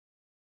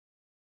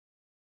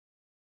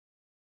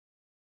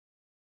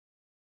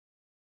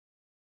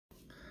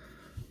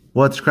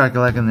What's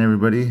crack-a-lackin',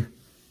 everybody?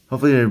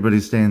 Hopefully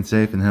everybody's staying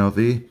safe and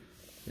healthy.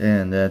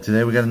 And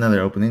today we got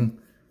another opening.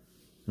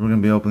 We're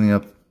going to be opening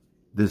up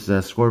this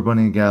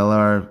Scorbunny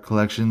Galar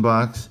Collection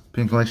box.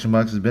 Pin Collection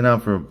box has been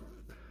out for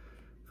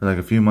like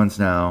a few months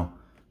now.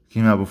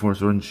 Came out before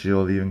Sword and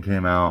Shield even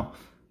came out.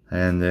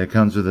 And it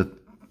comes with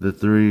the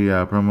three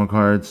promo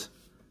cards,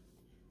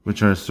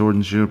 which are Sword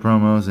and Shield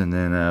promos, and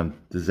then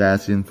the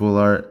Zacian full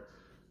art.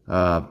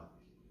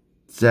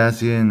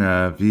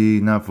 Zacian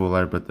V, not full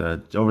art, but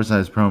the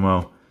oversized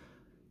promo,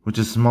 which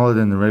is smaller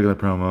than the regular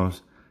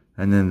promos.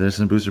 And then there's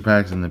some booster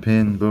packs in the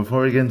pin. But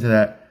before we get into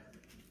that,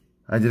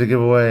 I did a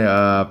giveaway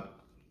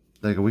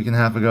like a week and a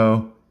half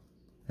ago.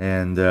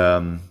 And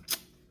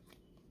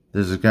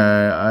there's a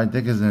guy, I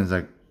think his name is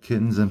like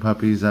Kittens and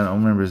Puppies. I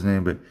don't remember his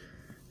name, but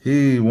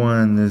he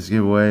won this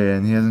giveaway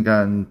and he hasn't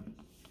gotten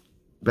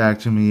back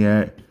to me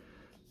yet.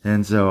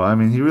 And so, I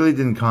mean, he really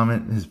didn't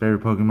comment his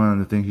favorite Pokemon on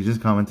the thing. He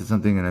just commented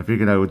something, and I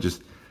figured I would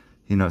just,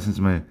 you know, since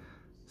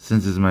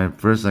it's my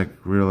first, like,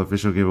 real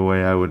official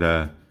giveaway, I would,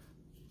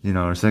 you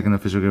know, or second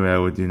official giveaway, I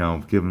would, you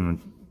know, give him,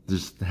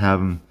 just have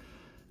him,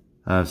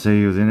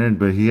 say he was in it.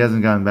 But he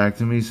hasn't gotten back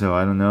to me, so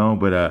I don't know.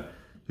 But, if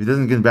he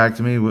doesn't get back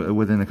to me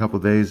within a couple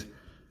days,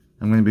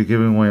 I'm going to be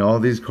giving away all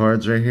these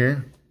cards right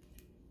here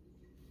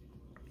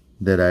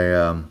that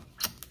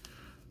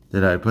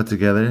I put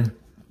together,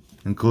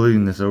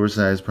 including this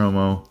oversized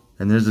promo.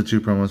 And there's the two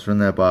promos from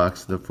that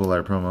box, the full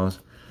art promos.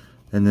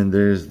 And then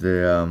there's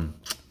the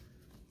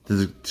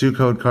there's two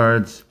code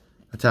cards,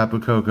 a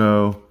Tapu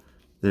Koko.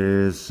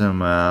 There's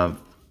some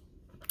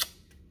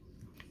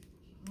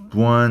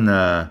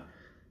one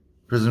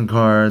Prism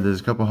card.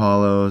 There's a couple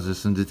holos. There's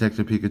some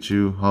Detective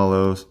Pikachu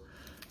holos.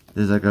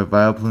 There's like a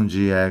Vileplume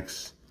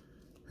GX,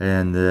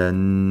 and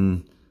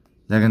then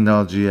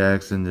Negandal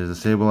GX, and there's a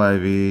Sable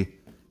IV,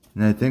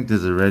 and I think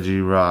there's a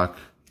Regirock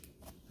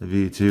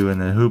V2, and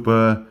then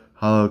Hoopa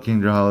Holo,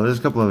 Kingdra Holo. There's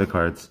a couple other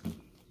cards.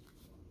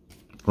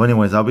 Well,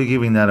 anyways, I'll be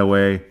giving that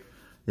away.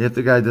 If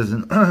the guy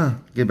doesn't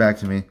get back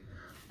to me,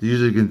 he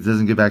usually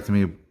doesn't get back to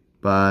me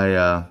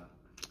by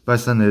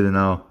Sunday, then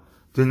I'll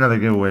do another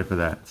giveaway for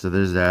that. So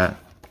there's that.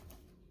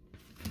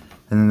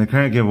 And then the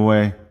current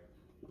giveaway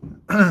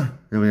that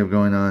we have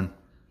going on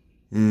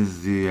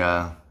is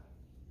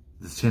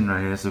this tin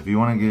right here. So if you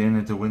want to get in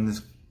it to win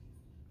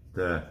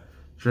the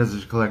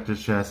Treasure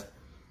Collector's Chest,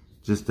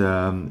 just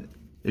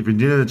if you're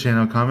new to the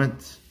channel,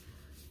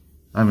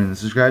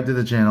 subscribe to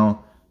the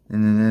channel,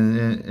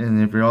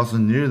 and if you're also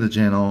new to the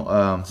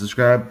channel,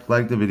 subscribe,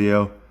 like the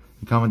video,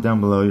 and comment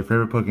down below your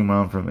favorite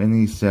Pokemon from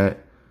any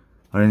set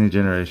or any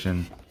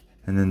generation,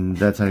 and then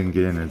that's how you can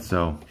get in it.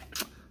 So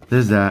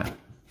there's that.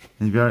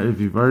 And if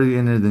you've already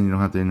entered, then you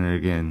don't have to enter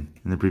again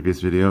in the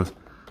previous videos.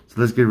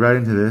 So let's get right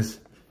into this.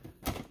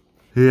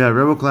 Yeah,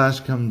 Rebel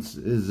Clash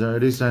is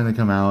already starting to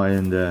come out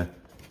and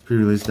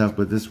pre-release stuff,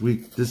 but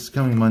this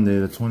coming Monday,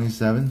 the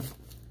 27th.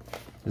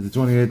 The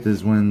 28th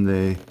is when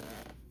they,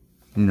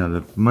 you know,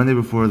 the Monday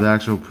before the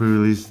actual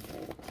release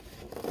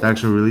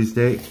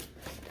date,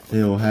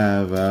 they will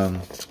have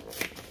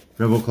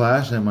Rebel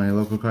Clash at my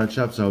local card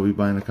shop. So I'll be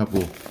buying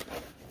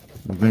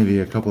maybe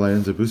a couple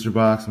items, a booster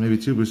box, maybe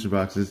 2 booster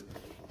boxes,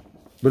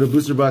 but a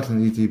booster box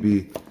and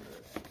ETB,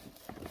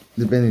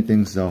 if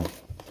anything. So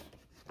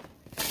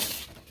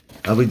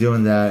I'll be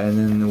doing that, and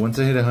then once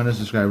I hit 100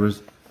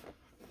 subscribers,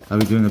 I'll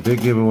be doing a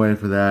big giveaway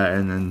for that,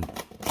 and then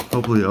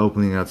hopefully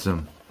opening up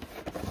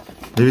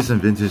maybe some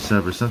vintage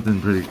stuff or something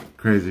pretty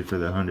crazy for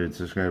the 100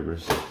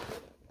 subscribers.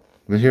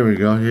 But here we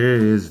go. Here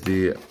is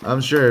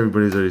I'm sure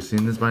everybody's already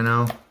seen this by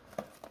now.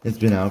 It's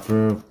been out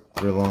for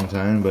a long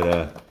time,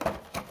 but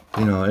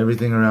you know,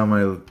 everything around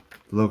my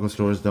local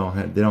stores don't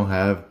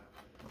have,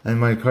 and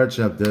my card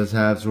shop does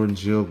have Sword and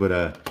Shield,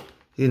 but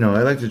you know,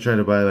 I like to try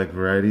to buy like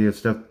variety of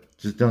stuff.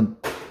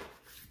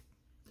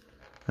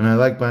 I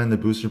like buying the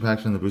booster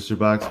packs from the booster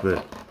box,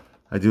 but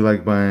I do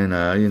like buying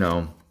you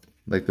know,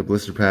 like the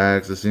blister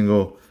packs, the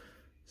single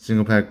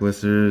pack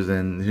blisters,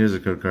 and here's a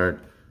code card.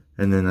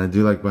 And then I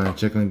do like buying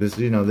checkling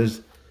blisters. You know, there's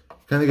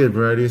kind of good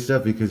variety of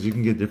stuff because you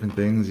can get different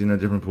things, you know,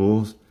 different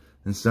pools.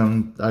 And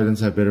some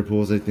items have better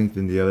pools, I think,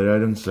 than the other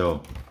items.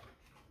 So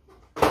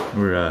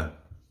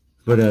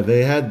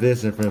they had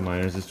this at Fred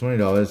Meyer's. It's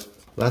 $20.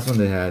 Last one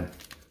they had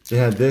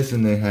this,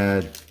 and they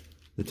had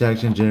the Tag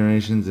Chain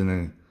Generations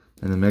and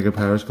the Mega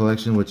Powers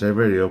collection, which I've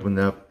already opened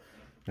up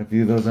a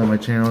few of those on my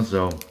channel.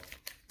 So,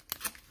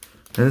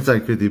 and it's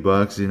like 50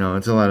 bucks, you know,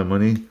 it's a lot of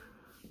money.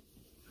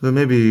 But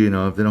maybe, you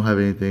know, if they don't have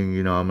anything,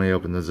 you know, I may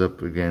open those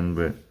up again,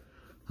 but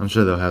I'm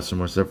sure they'll have some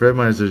more stuff. Fred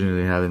Meyer's doesn't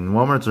really have it. And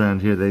Walmart's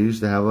around here, they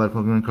used to have a lot of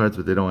Pokemon cards,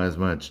 but they don't as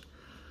much.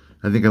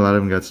 I think a lot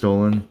of them got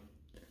stolen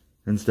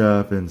and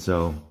stuff, and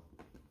so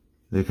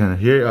they kind of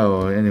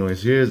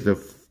anyways, here's the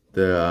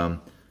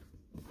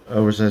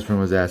oversized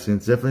promo Zacian.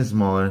 It's definitely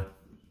smaller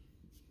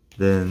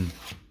than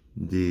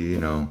the, you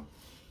know,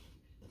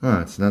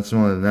 it's not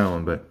smaller than that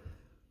one, but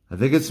I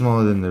think it's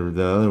smaller than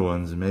the other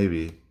ones,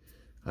 maybe.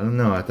 I don't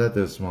know, I thought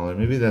that was smaller.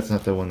 Maybe that's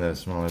not the one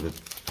that's smaller, but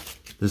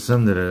there's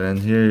some that are, and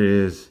here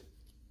is,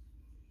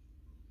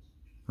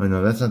 oh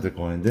no, that's not the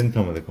coin. Didn't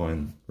come with a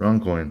coin. Wrong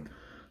coin.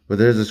 But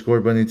there's a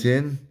Scorbunny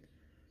tin.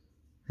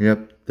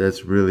 Yep,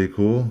 that's really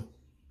cool.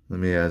 Let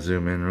me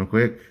zoom in real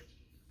quick.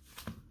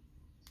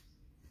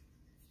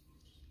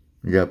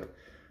 Yep,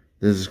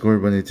 there's a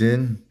Scorbunny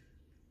tin.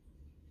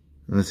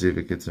 Let's see if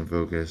it gets in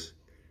focus.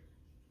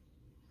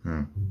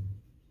 And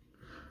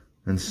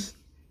this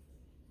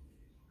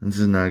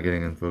is not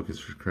getting in focus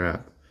for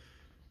crap.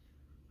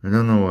 I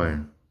don't know why.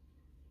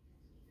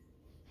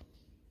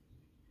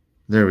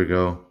 There we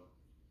go.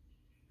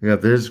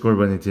 Yep, there's a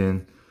Scorbunny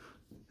tin.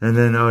 And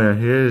then, oh yeah,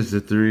 here's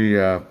the 3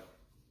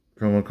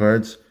 promo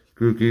cards.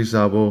 Grookey,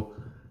 Sobble,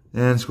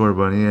 and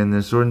Scorbunny. And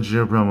the Sword and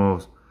Shield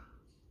promos.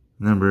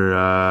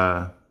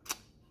 Number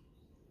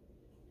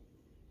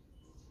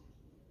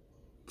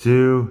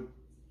 2.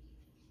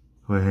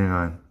 Wait, hang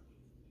on.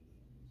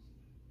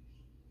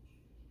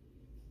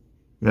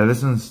 Yeah,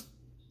 this one's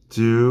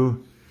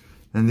 2.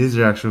 And these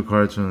are actual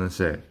cards from the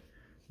set.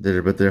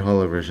 But they're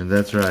holo version.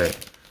 That's right.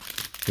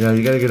 Yeah,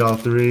 you gotta get all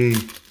 3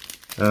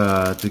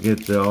 to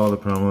get all the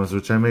promos,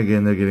 which I may get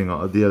in getting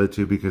all the other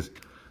 2 because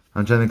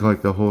I'm trying to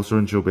collect the whole Sword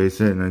and Shield base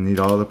set, and I need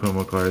all the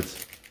promo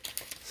cards.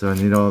 So I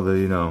need all the,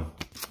 you know.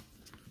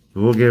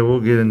 We'll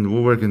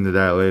work into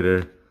that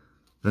later.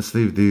 Let's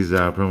leave these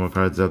promo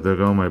cards up. They'll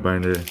go in my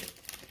binder.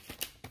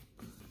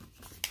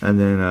 And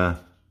then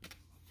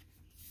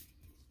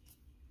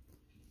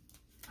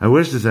I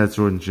wish this had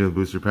Sword and Shield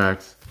booster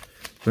packs.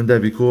 Wouldn't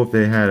that be cool if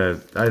they had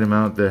an item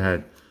out that had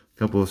a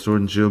couple of Sword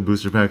and Shield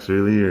booster packs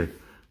early, or,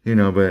 you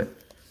know, but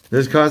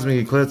there's Cosmic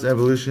Eclipse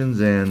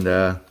Evolutions and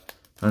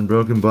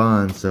Unbroken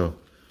Bonds, so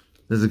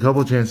there's a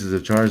couple chances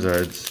of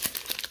Charizards.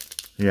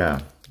 Yeah.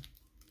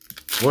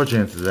 4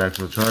 chances of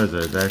actual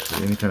Charizards,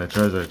 actually, any kind of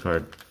Charizard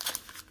card.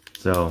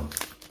 So,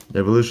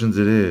 Evolutions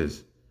it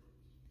is.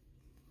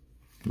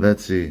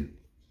 Let's see.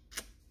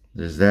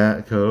 There's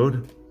that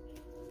code.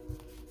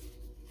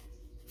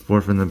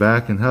 4 from the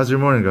back. And how's your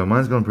morning going?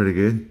 Mine's going pretty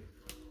good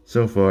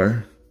so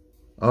far.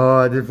 Oh,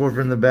 I did 4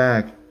 from the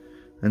back.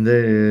 And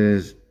there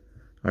is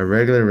our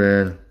regular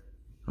red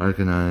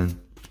Arcanine,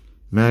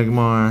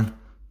 Magmar,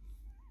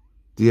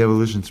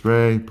 De-Evolution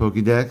Spray,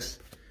 Pokédex,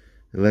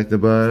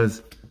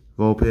 Electabuzz,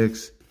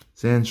 Vulpix,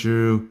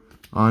 Sandshrew,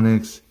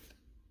 Onix,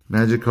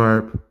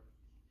 Magikarp,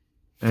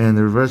 and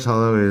the reverse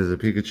holo is a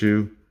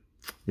Pikachu,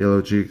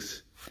 Yellow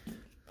Cheeks.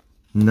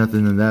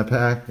 Nothing in that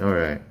pack.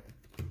 Alright.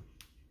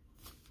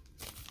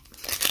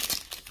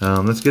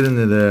 Let's get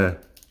into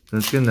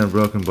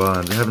Unbroken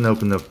Bonds. I haven't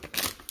opened up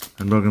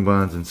Unbroken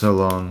Bonds in so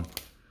long.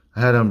 I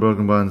had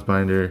Unbroken Bonds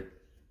binder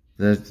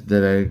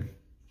that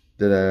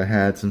I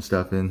had some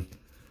stuff in,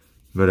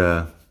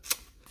 but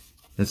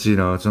it's, you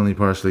know, it's only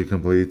partially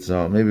complete,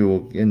 so maybe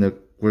we'll end up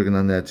working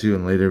on that too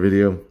in a later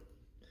video.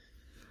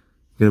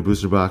 Get a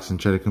booster box and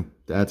try to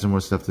add some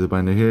more stuff to the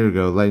binder. Here we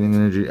go.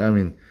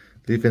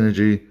 Leaf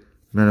Energy,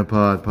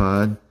 Metapod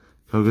Pod,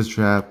 Koga's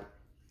Trap,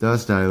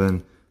 Dust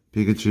Island,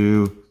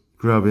 Pikachu,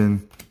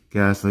 Grubbin,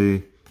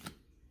 Ghastly,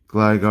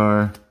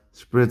 Gligar,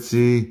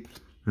 Spritzy,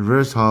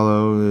 Reverse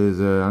Holo is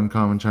an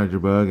uncommon Charger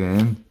Bug,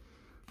 and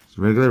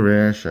regular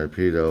rare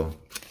Sharpedo.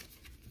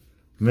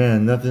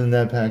 Man, nothing in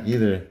that pack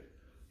either. I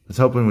was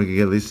hoping we could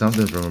get at least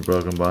something from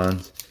Unbroken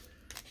Bonds.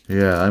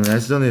 Yeah, I mean, I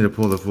still need to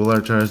pull the Full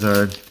Art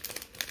Charizard.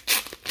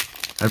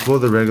 I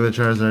pulled the regular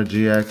Charizard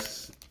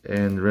GX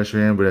and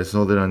Reshiram, but I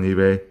sold it on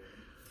eBay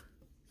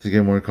to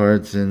get more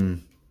cards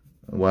in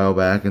a while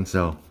back, and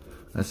so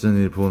I still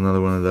need to pull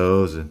another one of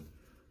those and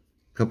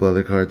a couple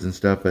other cards and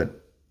stuff, but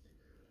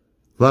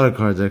a lot of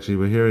cards actually.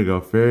 But here we go.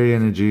 Fairy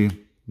Energy,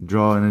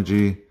 Draw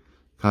Energy,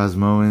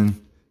 Cosmoan,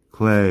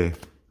 Clay,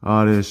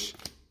 Oddish,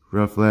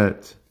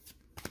 Rufflet,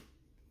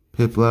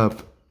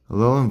 Piplup,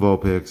 Alolan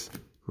Vulpix,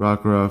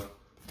 Rockruff,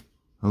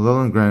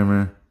 Alolan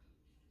Grimer,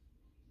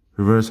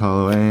 Reverse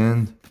Holo,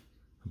 and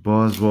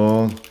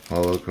Boswald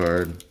Holo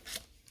card.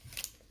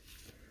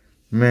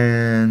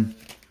 Man,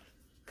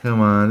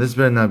 come on, this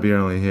better not be our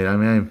only hit. I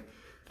mean,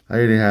 I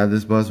already have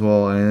this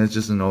Buzzwole, and it's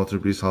just an Ultra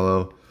Beast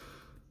Holo.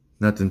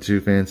 Nothing too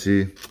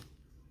fancy.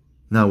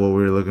 Not what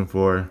we were looking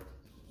for.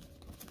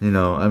 You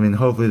know, I mean,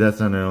 hopefully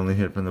that's not our only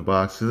hit from the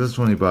box, because it's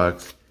 20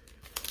 bucks.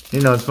 You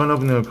know, it's fun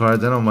opening the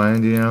cards. I don't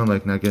mind, you know,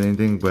 like not getting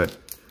anything, but,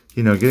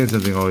 you know, getting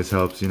something always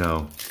helps, you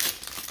know.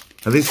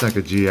 At least like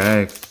a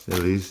GX, at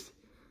least.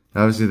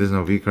 Obviously there's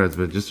no V cards,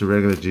 but just a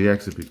regular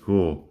GX would be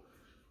cool.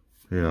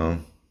 You know.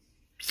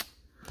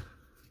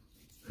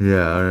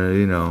 Yeah, or,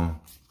 you know,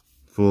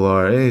 Full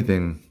Art,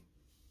 anything.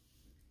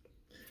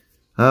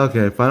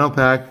 Okay, final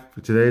pack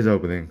for today's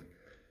opening.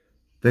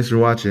 Thanks for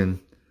watching.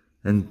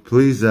 And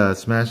please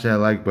smash that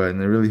like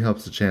button. It really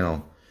helps the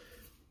channel.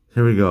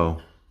 Here we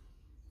go.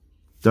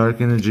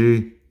 Dark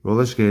Energy,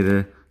 Roller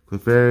Skater,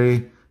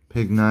 Clefairy,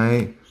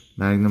 Pignite,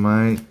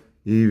 Magnemite,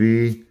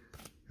 Eevee,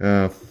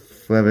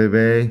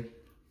 Flabébé,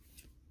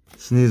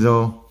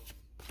 Sneasel,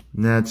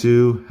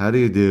 Natu, how do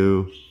you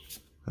do?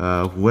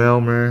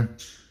 Whelmer,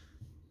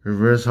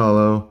 Reverse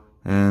Holo,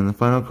 and the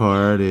final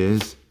card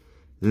is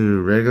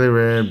regular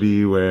rare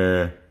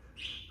Beware.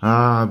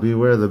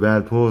 Beware the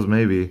bad pulls,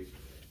 maybe.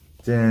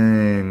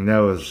 Dang, that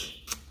was...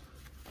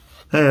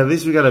 Hey, at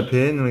least we got a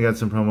pin and we got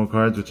some promo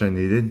cards, which I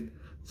needed.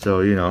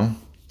 So, you know,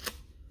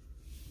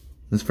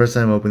 this is the first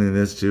time opening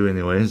this too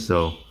anyway,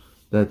 so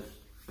that,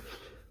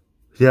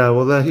 yeah,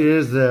 well,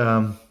 here's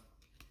the,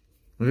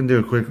 we can do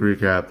a quick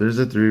recap. There's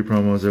the 3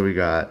 promos that we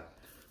got.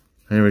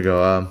 Here we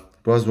go.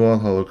 Buzzwall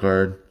holo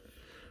card,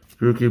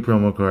 Grookey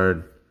promo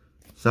card,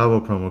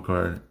 Salvo promo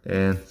card,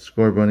 and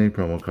Scorbunny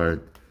promo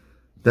card.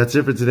 That's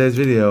it for today's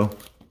video.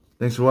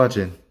 Thanks for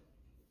watching.